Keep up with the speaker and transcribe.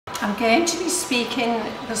I'm going to be speaking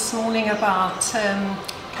this morning about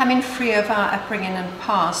coming free of our upbringing and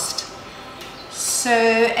past. So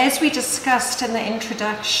as we discussed in the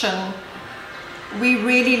introduction, we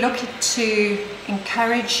really look to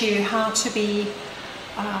encourage you how to be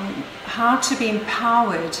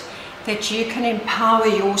empowered, that you can empower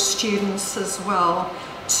your students as well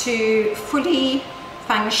to fully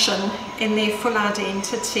function in their full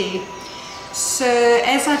identity. So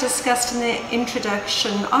as I discussed in the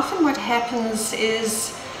introduction, often what happens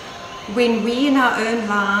is when we in our own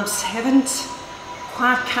lives haven't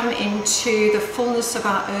quite come into the fullness of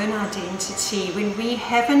our own identity, when we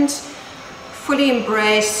haven't fully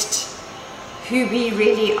embraced who we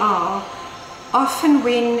really are, often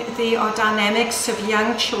when there are dynamics of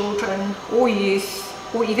young children or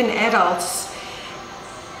youth or even adults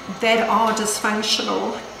that are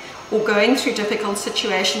dysfunctional or going through difficult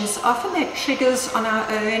situations, often that triggers on our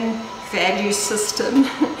own value system,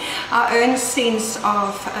 our own sense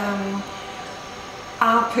of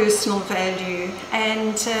our personal value.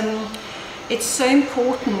 And it's so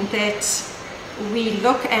important that we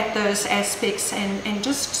look at those aspects and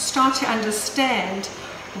just start to understand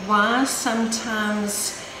why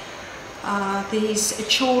sometimes these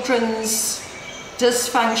children's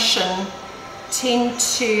dysfunction tend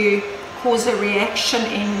to cause a reaction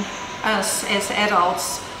in us as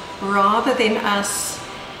adults, rather than us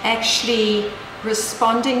actually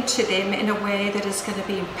responding to them in a way that is going to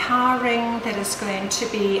be empowering, that is going to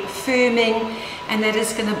be affirming, and that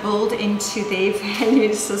is going to build into their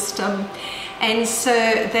value system. And so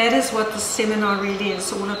that is what the seminar really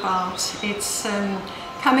is all about. It's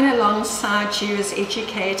coming alongside you as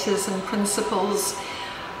educators and principals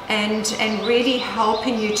and really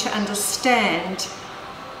helping you to understand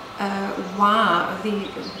what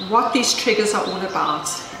these triggers are all about,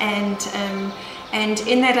 and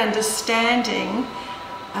in that understanding,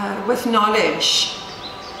 with knowledge,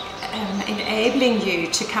 enabling you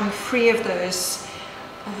to come free of those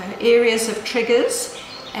areas of triggers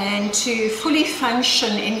and to fully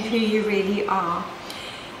function in who you really are.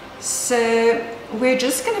 So we're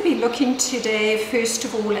just going to be looking today, first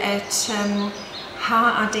of all, at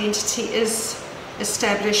how identity is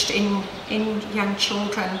established in young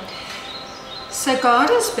children. So God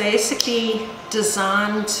has basically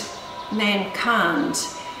designed mankind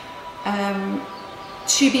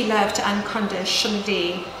to be loved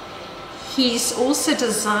unconditionally. He's also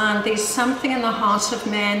designed, there's something in the heart of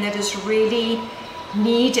man that is really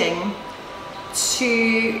needing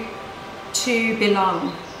to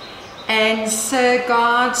belong. And so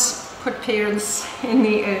God put parents in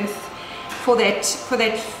the earth for that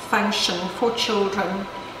function, for children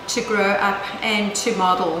to grow up and to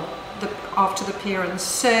model after the parents.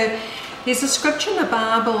 So there's a scripture in the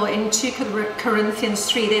Bible in 2 Corinthians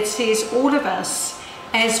 3 that says, all of us,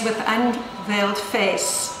 as with unveiled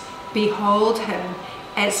face, behold him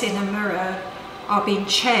as in a mirror, are being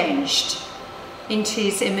changed into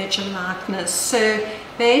his image and likeness. So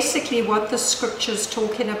basically what the scripture is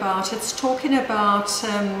talking about, it's talking about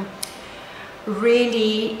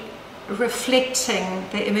really reflecting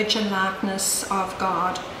the image and likeness of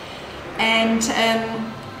God. And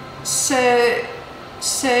so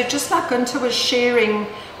just like Gunter was sharing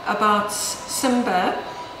about Simba,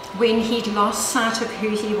 when he'd lost sight of who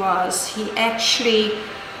he was, he actually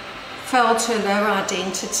fell to a lower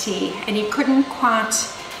identity and he couldn't quite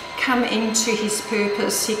come into his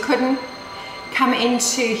purpose. He couldn't come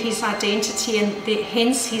into his identity and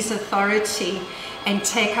hence his authority and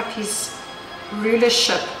take up his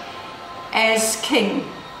rulership as king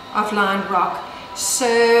of Lion Rock.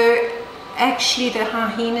 So actually the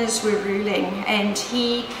hyenas were ruling and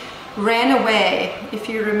he ran away, if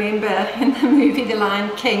you remember in the movie The Lion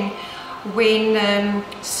King, when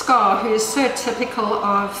Scar, who is so typical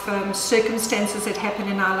of circumstances that happen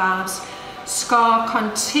in our lives, Scar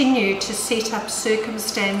continued to set up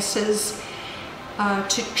circumstances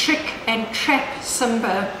to trick and trap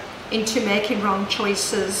Simba into making wrong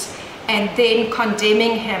choices and then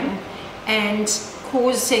condemning him and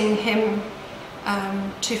causing him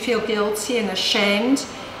to feel guilty and ashamed.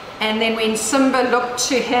 And then when Simba looked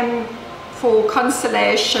to him for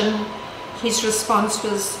consolation, his response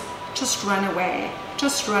was, just run away,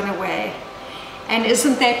 just run away. And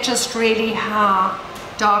isn't that just really how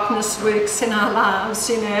darkness works in our lives?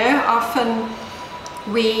 You know, often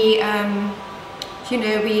we end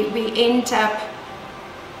up,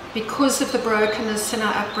 because of the brokenness in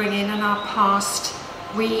our upbringing and our past,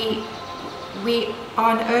 we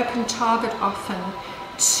are an open target often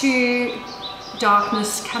to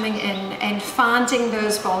darkness coming in and finding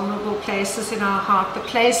those vulnerable places in our heart, the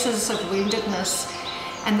places of woundedness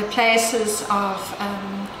and the places of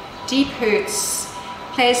deep hurts,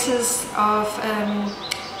 places of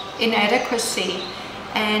inadequacy,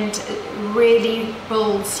 and really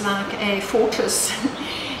builds like a fortress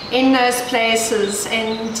in those places.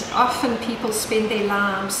 And often people spend their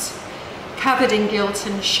lives covered in guilt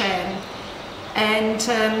and shame and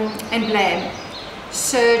blame.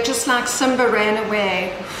 So just like Simba ran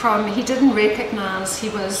away from, he didn't recognize he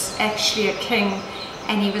was actually a king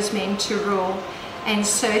and he was meant to rule. And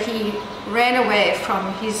so he ran away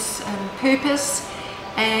from his purpose,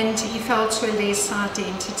 and he fell to a less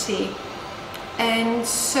identity. And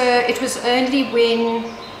so it was only when,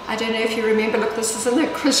 I don't know if you remember, look, this isn't a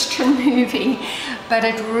Christian movie, but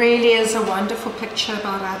it really is a wonderful picture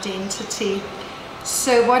about identity.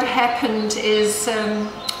 So what happened is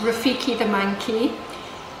Rafiki the monkey,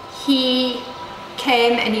 he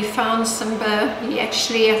came and he found Simba. He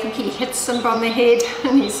actually, I think he hit Simba on the head,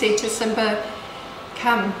 and he said to Simba,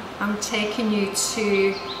 "Come, I'm taking you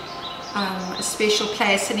to a special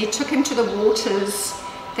place." And he took him to the waters,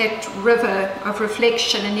 that river of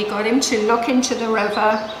reflection, and he got him to look into the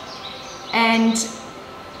river. And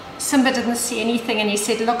Simba didn't see anything, and he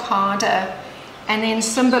said, "Look harder." And then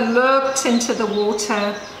Simba looked into the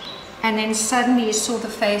water, and then suddenly he saw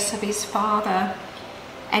the face of his father,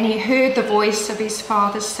 and he heard the voice of his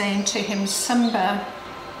father saying to him, "Simba,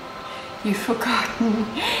 you've forgotten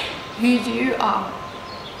who you are,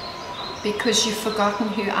 because you've forgotten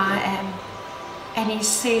who I am." And he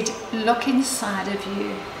said, "Look inside of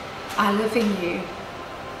you, I live in you."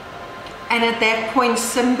 And at that point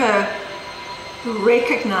Simba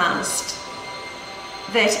recognized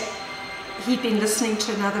that he'd been listening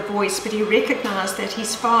to another voice, but he recognized that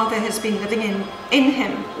his father has been living in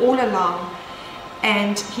him all along.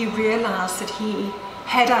 And he realized that he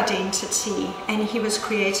had identity and he was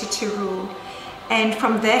created to rule. And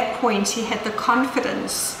from that point he had the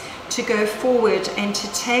confidence to go forward and to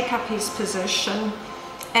take up his position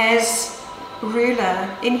as ruler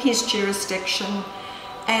in his jurisdiction.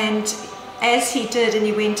 And as he did, and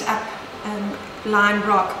he went up Lion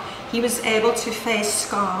Rock, he was able to face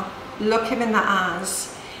Scar, look him in the eyes.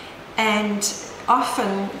 And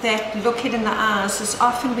often that look it in the eyes is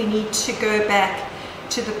often we need to go back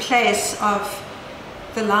to the place of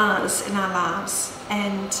the lies in our lives.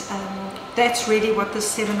 And that's really what this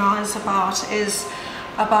seminar is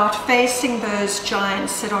about facing those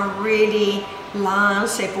giants that are really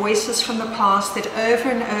lies, they're voices from the past that over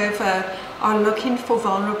and over are looking for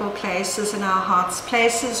vulnerable places in our hearts,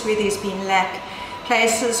 places where there's been lack,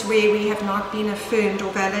 places where we have not been affirmed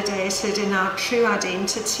or validated in our true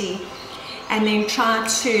identity, and then try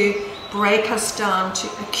to break us down, to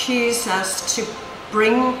accuse us, to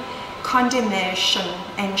bring condemnation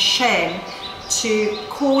and shame, to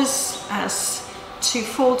cause us to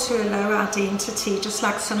fall to a low identity, just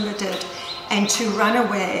like Simba did, and to run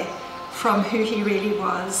away from who he really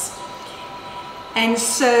was. And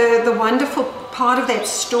so the wonderful part of that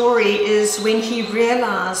story is when he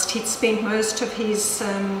realized he'd spent most of his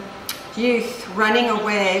youth running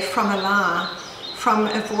away from a lie, from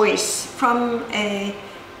a voice, from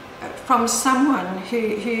someone who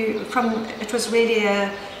it was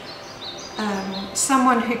really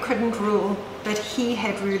someone who couldn't rule, but he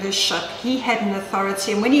had rulership, he had an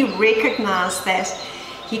authority. And when he recognized that,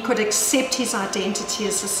 he could accept his identity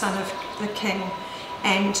as the son of the king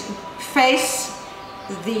and face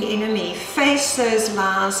the enemy, face those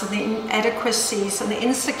lies and the inadequacies and the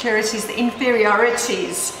insecurities, the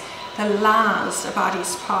inferiorities, the lies about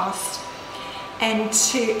his past, and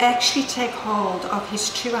to actually take hold of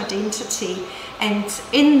his true identity. And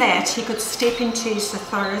in that he could step into his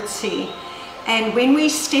authority. And when we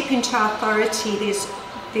step into our authority,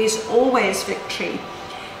 there's always victory.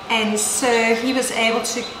 And so he was able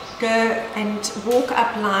to go and walk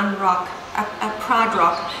up Lion Rock, up Pride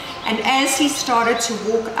Rock. And as he started to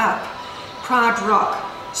walk up Pride Rock,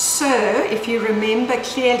 so if you remember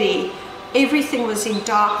clearly, everything was in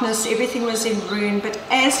darkness, everything was in ruin. But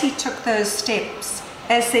as he took those steps,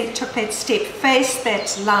 as he took that step, faced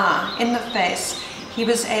that lie in the face, he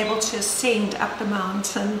was able to ascend up the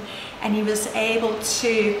mountain, and he was able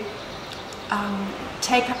to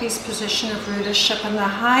take up his position of rulership. And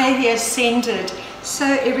the higher he ascended, so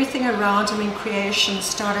everything around him in creation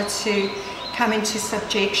started to come into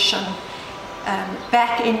subjection,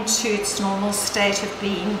 back into its normal state of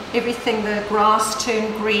being. Everything, the grass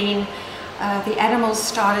turned green, the animals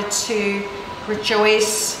started to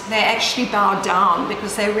rejoice. They actually bowed down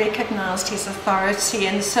because they recognized his authority.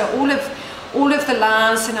 And so all of the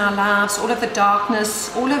lies in our lives, all of the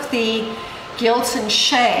darkness, all of the guilt and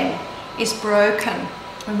shame is broken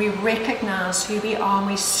when we recognize who we are and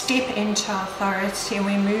we step into authority and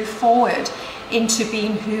we move forward into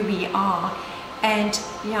being who we are. And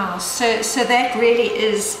yeah, so that really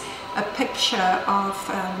is a picture of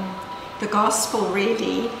the gospel,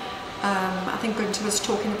 really. I think Gunter was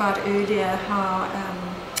talking about earlier how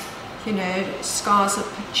you know, Scar's a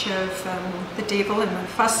picture of the devil, and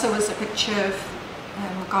Mufasa was a picture of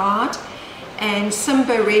God, and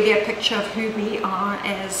Simba really a picture of who we are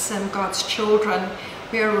as God's children.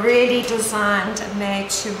 We are really designed and made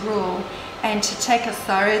to rule and to take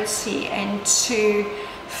authority and to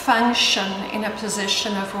function in a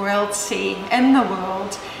position of royalty in the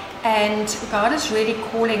world. And God is really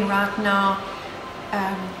calling right now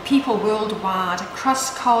people worldwide,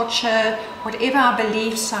 across culture, whatever our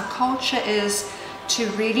beliefs, our culture is, to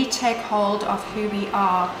really take hold of who we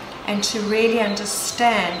are and to really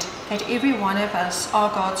understand that every one of us are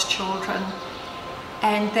God's children,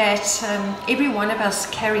 and that every one of us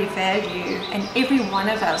carry value, and every one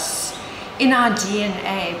of us, in our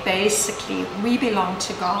DNA, basically, we belong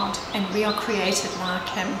to God and we are created like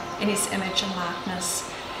Him in His image and likeness.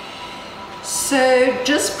 So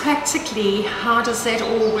just practically, how does that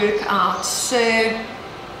all work out? So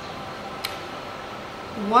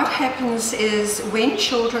what happens is when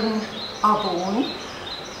children are born,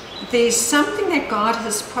 there's something that God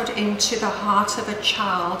has put into the heart of a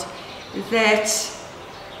child, that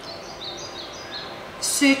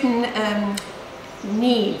certain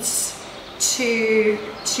needs to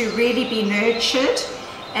really be nurtured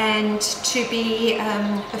and to be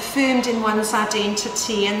affirmed in one's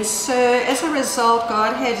identity. And so as a result,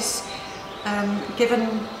 God has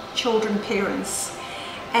given children parents.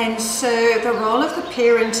 And so the role of the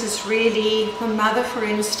parent is really, the mother for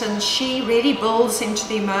instance, she really builds into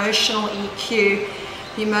the emotional EQ,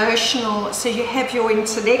 the emotional, so you have your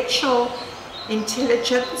intellectual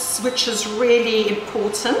intelligence, which is really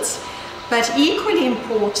important, but equally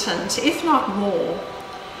important, if not more.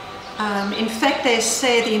 In fact, they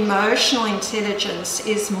say the emotional intelligence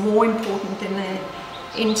is more important than the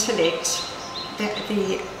intellect.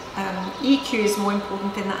 The EQ is more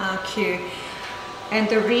important than the IQ. And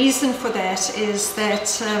the reason for that is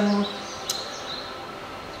that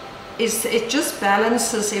it just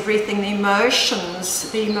balances everything. The emotions,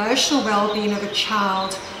 the emotional well-being of a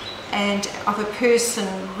child and of a person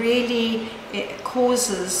really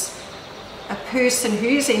causes a person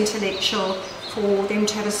who's intellectual for them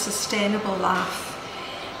to have a sustainable life.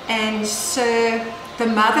 And so the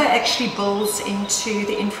mother actually builds into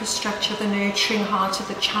the infrastructure, the nurturing heart of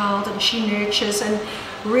the child, and she nurtures, and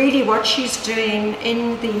really what she's doing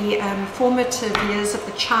in the formative years of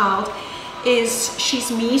the child is she's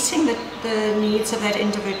meeting the needs of that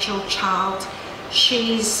individual child.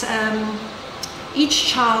 She's each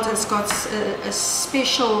child has got a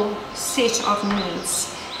special set of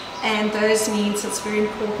needs, and those needs, it's very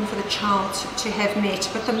important for the child to have met.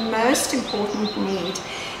 But the most important need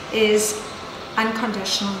is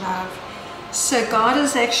unconditional love. So God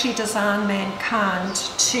has actually designed mankind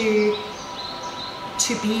to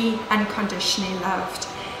be unconditionally loved.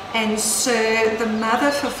 And so the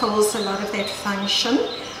mother fulfills a lot of that function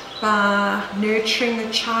by nurturing the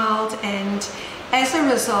child, and as a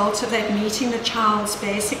result of that, meeting the child's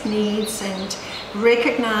basic needs and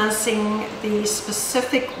recognizing the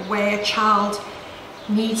specific way a child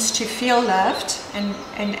needs to feel loved.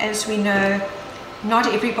 And as we know, not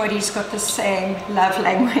everybody's got the same love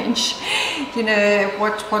language. You know,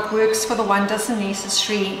 what works for the one doesn't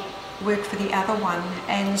necessarily work for the other one.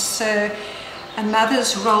 And so a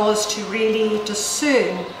mother's role is to really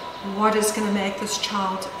discern what is going to make this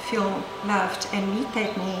child feel loved and meet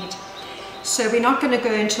that need. So we're not going to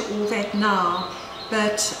go into all that now,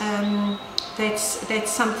 but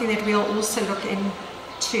that's something that we'll also look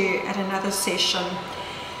into at another session.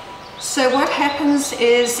 So what happens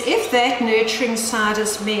is, if that nurturing side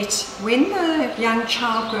is met, when the young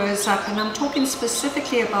child grows up, and I'm talking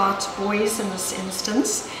specifically about boys in this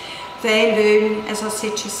instance, they learn, as I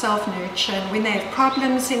said, to self-nurture. And when they have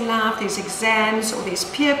problems in life, there's exams or there's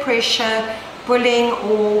peer pressure, bullying,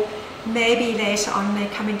 or maybe later on they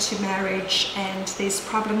come into marriage and there's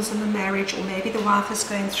problems in the marriage, or maybe the wife is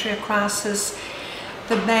going through a crisis,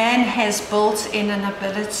 the man has built in an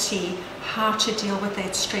ability how to deal with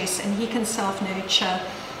that stress, and he can self-nurture,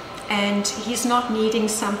 and he's not needing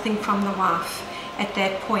something from the wife at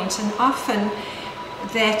that point. And often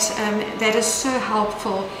that is so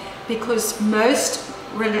helpful, because most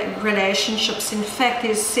relationships, in fact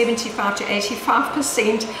there's 75 to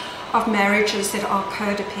 85% of marriages that are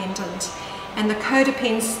codependent, and the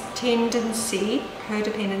codependency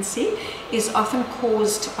is often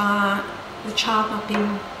caused by the child not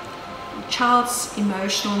being child's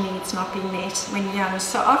emotional needs not being met when young.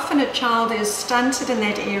 So often a child is stunted in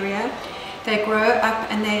that area. They grow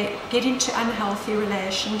up and they get into unhealthy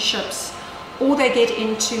relationships, or they get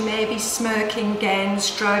into maybe smoking,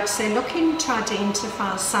 gangs, drugs. They're looking to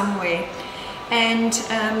identify somewhere. And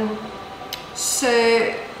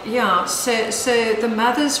so the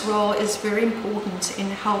mother's role is very important in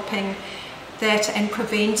helping that and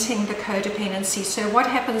preventing the codependency. So what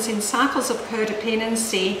happens in cycles of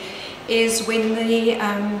codependency is when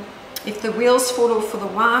if the wheels fall off for the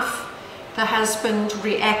wife, the husband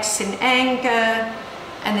reacts in anger,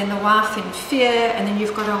 and then the wife in fear, and then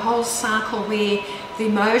you've got a whole cycle where the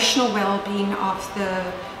emotional well-being of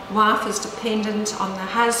the wife is dependent on the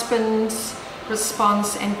husband's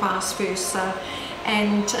response and vice versa.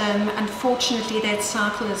 And unfortunately that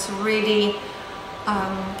cycle is really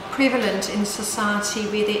prevalent in society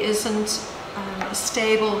where there isn't a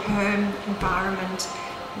stable home environment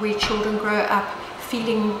where children grow up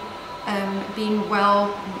feeling being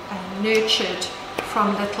well nurtured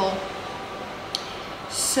from little.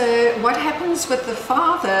 So what happens with the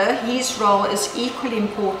father, his role is equally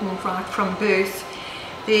important right from birth.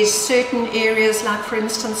 There's certain areas, like for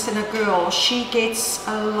instance in a girl, she gets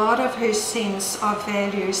a lot of her sense of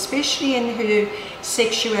value, especially in her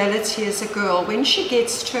sexuality as a girl. When she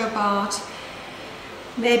gets to about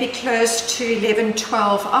maybe close to 11,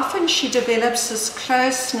 12, often she develops this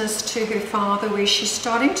closeness to her father where she's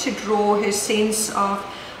starting to draw her sense of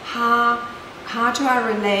how do I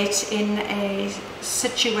relate in a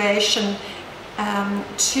situation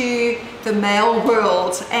to the male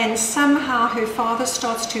world, and somehow her father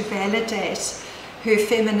starts to validate her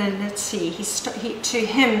femininity. To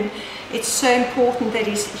him it's so important that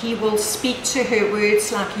he will speak to her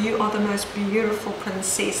words like, you are the most beautiful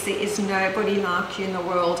princess, there is nobody like you in the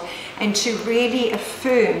world, and to really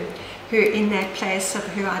affirm her in that place of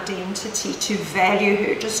her identity, to value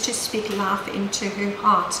her, just to speak life into her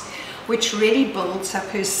heart, which really builds up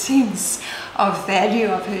her sense of value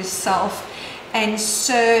of herself. And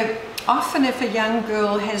so often if a young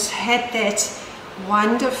girl has had that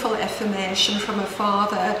wonderful affirmation from a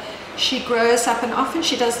father, she grows up and often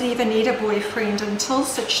she doesn't even need a boyfriend until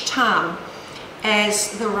such time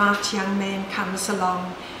as the right young man comes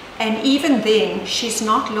along. And even then, she's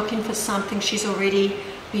not looking for something she's already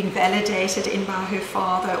been validated in by her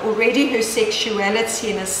father. Already her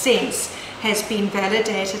sexuality, in a sense, has been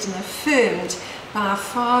validated and affirmed by a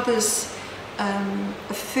father's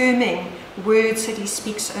affirming words that he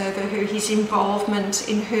speaks over her, his involvement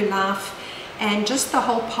in her life, and just the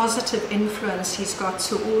whole positive influence he's got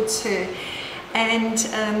towards her. And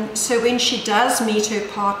so when she does meet her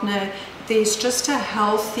partner, there's just a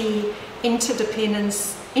healthy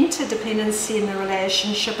interdependency in the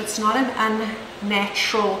relationship. It's not an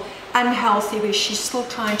unnatural, unhealthy, where she's still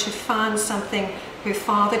trying to find something her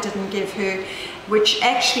father didn't give her, which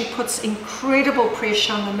actually puts incredible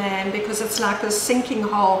pressure on the man, because it's like this sinking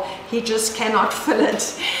hole, he just cannot fill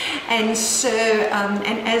it. And so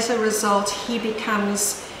and as a result he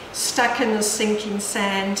becomes stuck in the sinking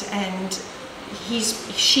sand, and she's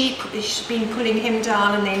been pulling him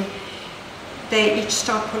down, and then they each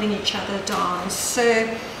start pulling each other down. So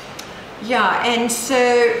yeah, and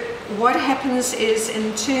so what happens is,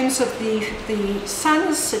 in terms of the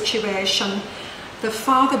son's situation, the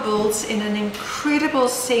father builds in an incredible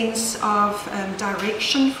sense of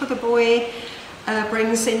direction for the boy,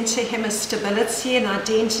 brings into him a stability and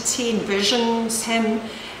identity, envisions him,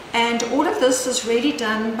 and all of this is really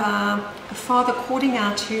done by a father calling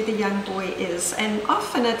out who the young boy is. And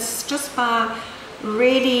often it's just by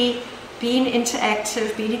really being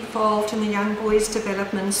interactive, being involved in the young boy's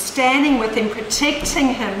development, standing with him, protecting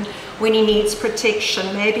him when he needs protection.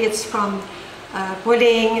 Maybe it's from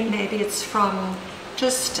bullying, maybe it's from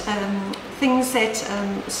just things that,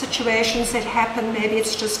 situations that happen, maybe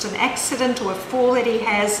it's just an accident or a fall that he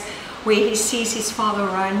has, where he sees his father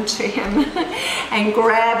run to him and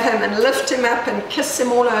grab him and lift him up and kiss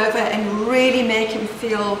him all over and really make him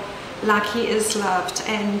feel like he is loved.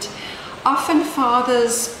 And often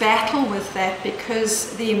fathers battle with that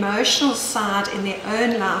because the emotional side in their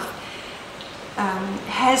own life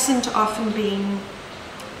hasn't often been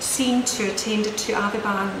seen to, attended to, either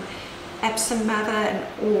by an absent mother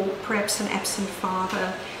or perhaps an absent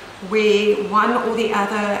father, where one or the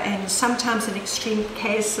other, and sometimes in extreme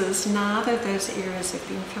cases neither of those areas have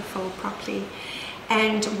been fulfilled properly.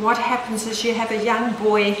 And what happens is you have a young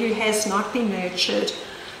boy who has not been nurtured,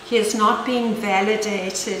 he has not been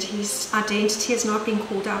validated, his identity has not been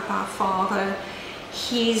called out by a father.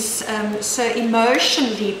 He's so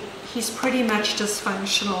emotionally he's pretty much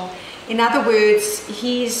dysfunctional In other words,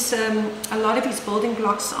 a lot of his building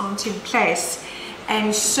blocks aren't in place.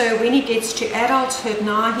 And so when he gets to adulthood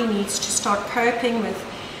now, he needs to start coping with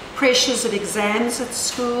pressures of exams at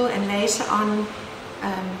school, and later on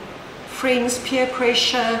friends, peer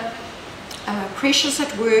pressure, pressures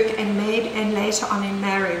at work, and later on in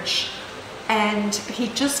marriage. And he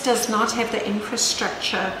just does not have the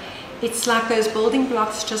infrastructure. It's like those building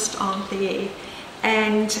blocks just aren't there.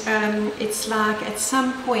 And it's like at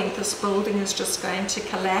some point this building is just going to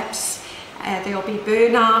collapse. There'll be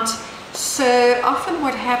burnout. So often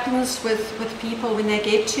what happens with people when they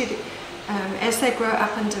get to, as they grow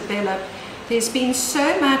up and develop, there's been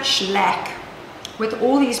so much lack with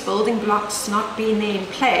all these building blocks not being there in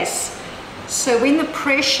place. So when the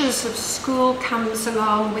pressures of school comes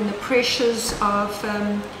along, when the pressures of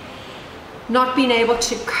not being able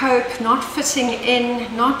to cope, not fitting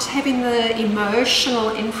in, not having the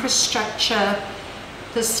emotional infrastructure,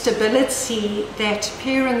 the stability that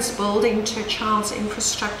parents build into a child's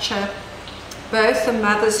infrastructure, both the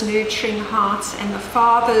mother's nurturing heart and the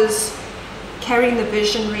father's carrying the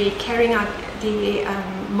visionary, carrying out the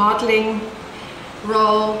modeling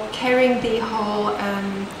role, carrying the whole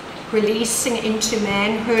releasing into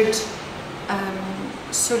manhood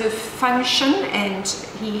sort of function, and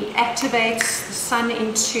he activates the son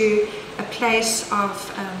into a place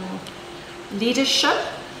of leadership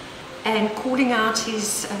and calling out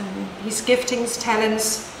his giftings,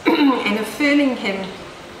 talents, and affirming him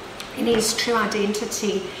in his true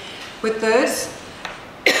identity. With those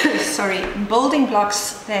building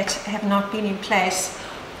blocks that have not been in place,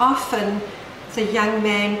 often the young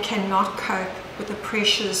man cannot cope with the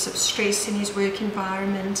pressures of stress in his work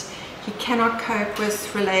environment. He cannot cope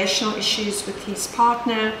with relational issues with his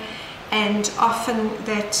partner, and often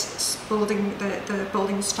that building, the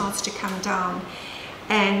building starts to come down,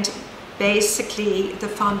 and basically the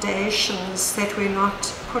foundations that were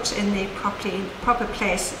not put in their proper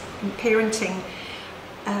place in parenting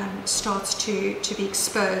starts to be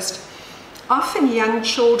exposed. Often young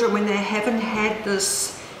children, when they haven't had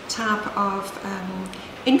this type of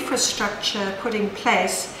infrastructure put in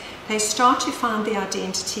place, they start to find their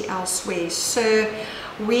identity elsewhere. So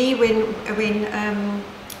when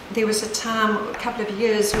there was a time, a couple of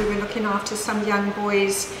years, we were looking after some young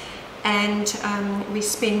boys, and we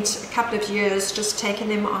spent a couple of years just taking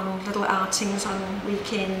them on little outings on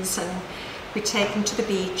weekends, and we take them to the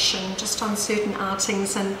beach and just on certain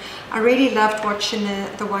outings. And I really loved watching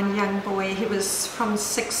the one young boy. He was from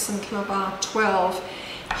 6 until about 12.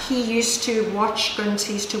 He used to watch Gunter,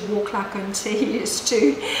 he used to walk like Gunter, he used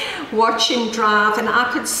to watch him drive, and I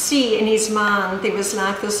could see in his mind there was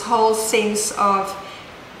like this whole sense of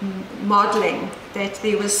modeling, that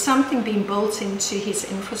there was something being built into his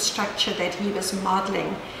infrastructure that he was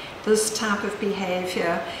modeling this type of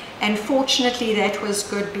behavior, and fortunately that was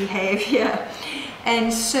good behavior.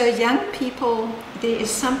 And so young people, there is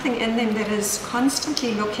something in them that is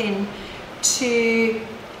constantly looking to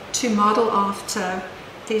model after.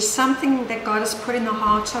 There's something that God has put in the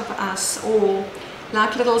heart of us all,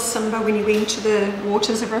 like little Simba when he went to the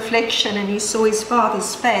waters of reflection and he saw his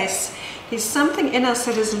father's face. There's something in us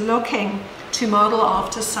that is looking to model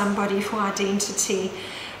after somebody for identity.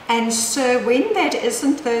 And so when that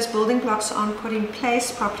isn't, those building blocks aren't put in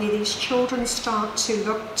place properly, these children start to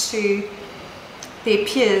look to their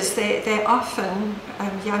peers. They often,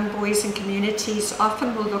 young boys in communities,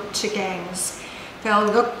 often will look to gangs. They'll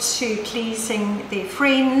look to pleasing their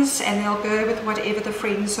friends, and they'll go with whatever the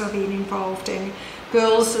friends are being involved in.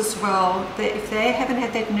 Girls as well, if they haven't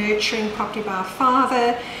had that nurturing properly by a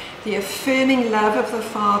father, the affirming love of the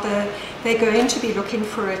father, they're going to be looking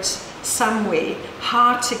for it somewhere.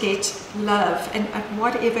 How to get love, and at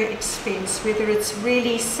whatever expense, whether it's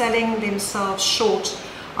really selling themselves short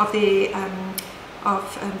of their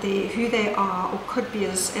who they are, or could be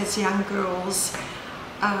as young girls.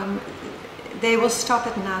 They will stop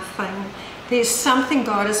at nothing. There's something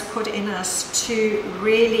God has put in us to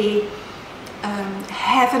really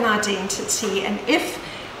have an identity, and if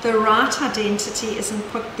the right identity isn't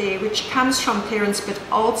put there, which comes from parents, but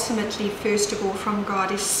ultimately first of all from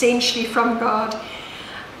God, essentially from God,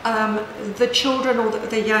 the children or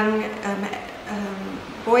the young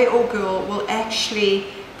boy or girl will actually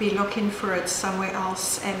be looking for it somewhere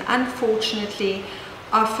else. And unfortunately,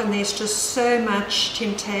 often there's just so much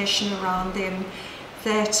temptation around them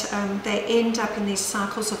that they end up in these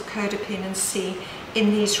cycles of codependency, in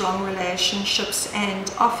these wrong relationships,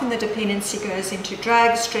 and often the dependency goes into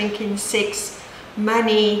drugs, drinking, sex,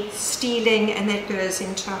 money, stealing, and that goes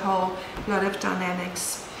into a whole lot of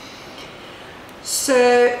dynamics.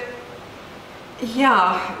 So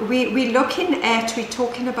Yeah, we're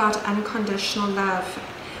talking about unconditional love.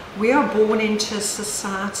 We are born into a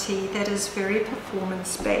society that is very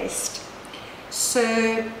performance-based.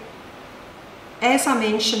 So, as I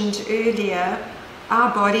mentioned earlier,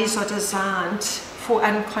 our bodies are designed for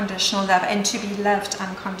unconditional love and to be loved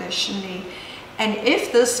unconditionally. And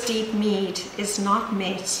if this deep need is not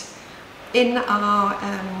met in our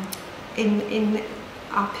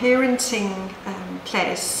parenting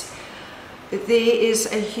place, there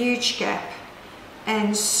is a huge gap.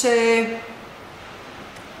 And so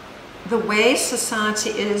the way society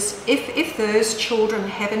is, if those children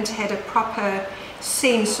haven't had a proper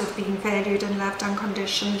sense of being valued and loved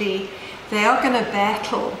unconditionally, they are going to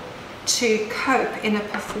battle to cope in a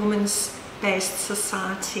performance-based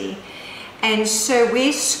society. And so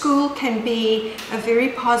where school can be a very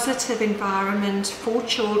positive environment for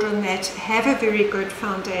children that have a very good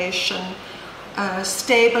foundation, a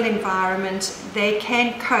stable environment, they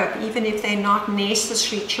can cope even if they're not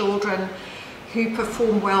necessarily children who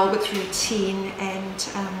perform well with routine and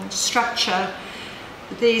structure.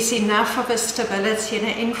 There's enough of a stability and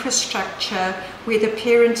an infrastructure where the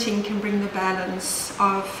parenting can bring the balance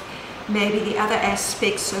of maybe the other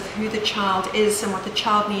aspects of who the child is and what the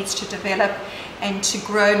child needs to develop and to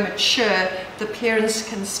grow and mature. The parents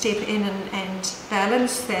can step in and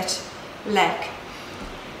balance that lack.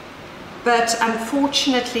 But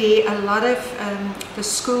unfortunately, a lot of the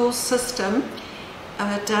school system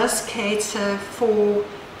does cater for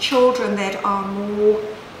children that are more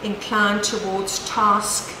inclined towards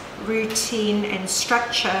task, routine and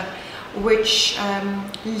structure, which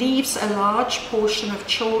leaves a large portion of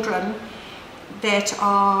children that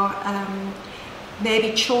are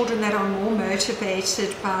maybe children that are more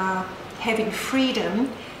motivated by having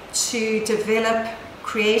freedom to develop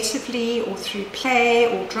creatively or through play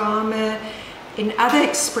or drama in other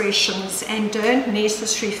expressions and don't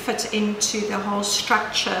necessarily fit into the whole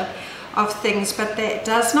structure of things. But that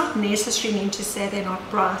does not necessarily mean to say they're not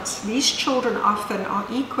bright. These children often are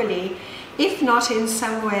equally, if not in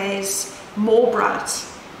some ways more bright,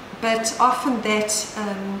 but often that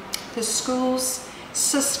the school's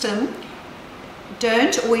system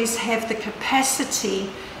don't always have the capacity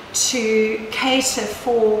to cater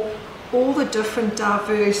for all the different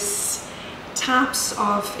diverse types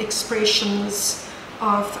of expressions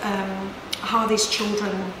of how these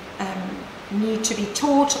children need to be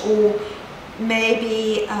taught, or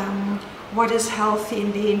maybe what is healthy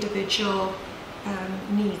in their individual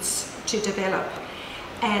needs to develop.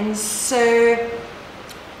 And so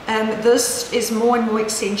this is more and more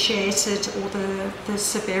accentuated, or the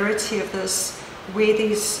severity of this, where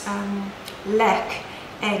there's lack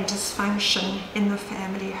and dysfunction in the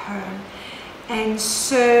family home. And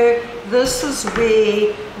so this is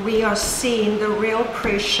where we are seeing the real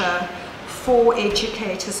pressure for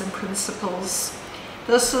educators and principals.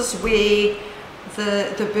 This is where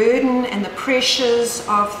the burden and the pressures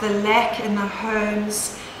of the lack in the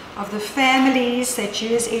homes of the families that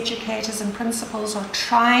you as educators and principals are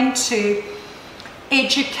trying to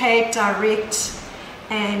educate, direct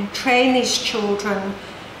and train these children,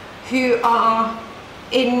 who are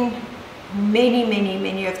in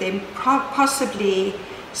many of them, possibly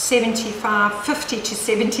 50 to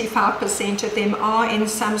 75% of them are in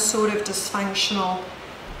some sort of dysfunctional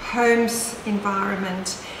homes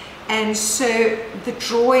environment. And so the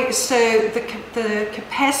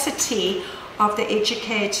capacity of the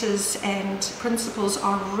educators and principals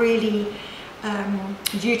are really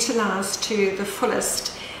utilized to the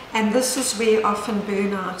fullest. And this is where often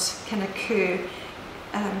burnout can occur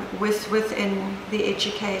within the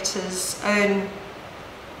educator's own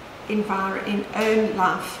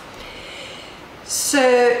life. So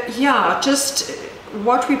yeah, just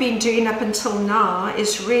what we've been doing up until now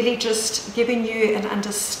is really just giving you an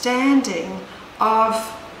understanding of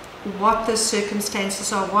what the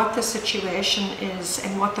circumstances are, what the situation is,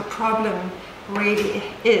 and what the problem really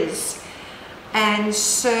is. And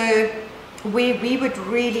so where we would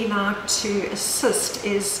really like to assist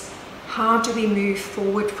is, how do we move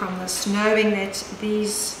forward from this, knowing that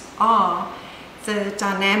these are the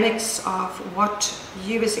dynamics of what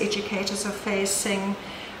you as educators are facing,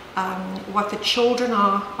 what the children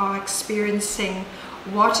are experiencing,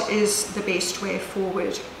 what is the best way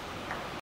forward.